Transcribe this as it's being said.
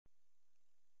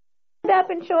Stand up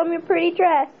and show him your pretty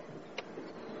dress.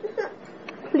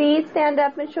 Please stand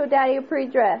up and show Daddy your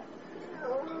pretty dress.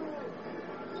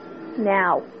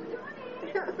 Now.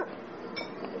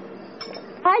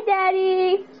 Hi,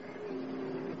 Daddy.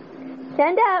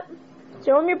 Stand up.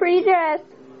 Show him your pretty dress.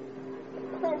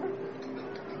 Stand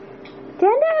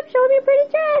up. Show him your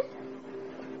pretty dress.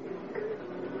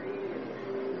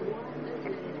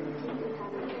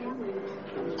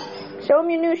 Show him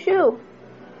your new shoe.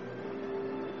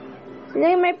 Look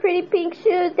at my pretty pink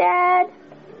shoes, Dad.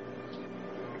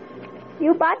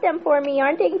 You bought them for me.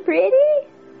 Aren't they pretty?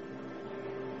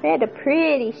 We had the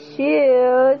pretty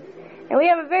shoes. And we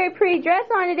have a very pretty dress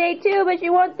on today, too, but she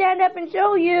won't stand up and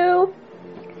show you.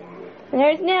 And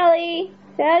there's Nellie.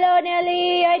 Say hello,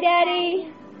 Nellie. Hi,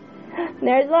 Daddy. And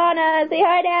there's Lana. Say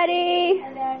hi, Daddy.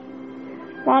 Hi, Daddy.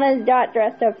 Lana's not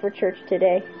dressed up for church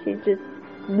today. She's just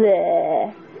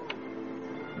bleh.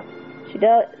 She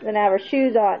doesn't have her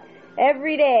shoes on.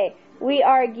 Every day we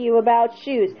argue about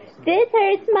shoes. This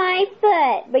hurts my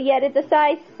foot, but yet it's a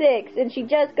size 6, and she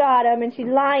just got them, and she's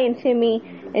lying to me,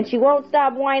 and she won't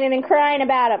stop whining and crying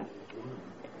about them.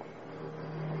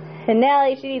 And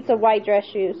Nellie, she needs some white dress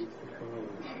shoes.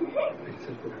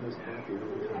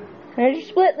 There's your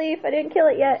split leaf. I didn't kill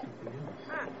it yet.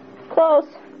 Close.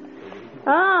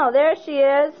 Oh, there she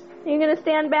is. Are you going to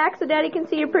stand back so Daddy can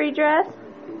see your pretty dress?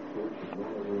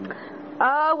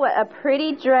 Oh, what a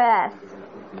pretty dress.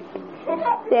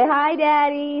 Say hi,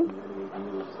 Daddy.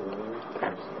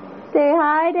 Say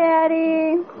hi,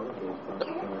 Daddy.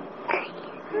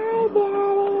 Hi,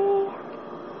 Daddy.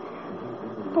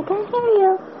 I can't hear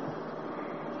you.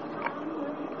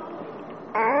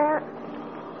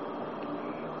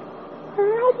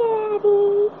 Hi,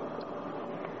 Daddy.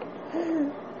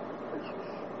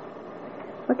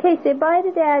 Okay, say bye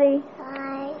to Daddy.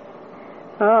 Bye.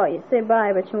 Oh, you say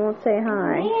bye, but you won't say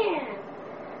hi. Yeah.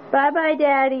 Bye-bye,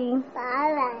 Daddy.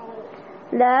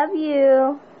 Bye-bye. Love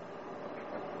you.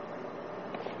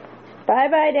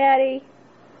 Bye-bye, Daddy.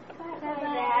 Bye-bye,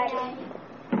 Daddy.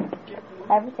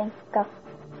 Everything. Go.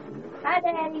 Hi,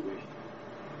 Daddy.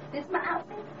 This is my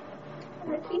outfit.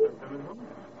 Is it cute?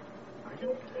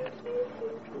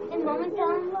 And Mama, tell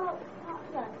him about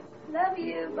potluck. Love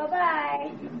you.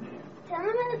 Bye-bye. Tell him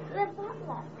about the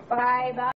potluck. Bye-bye.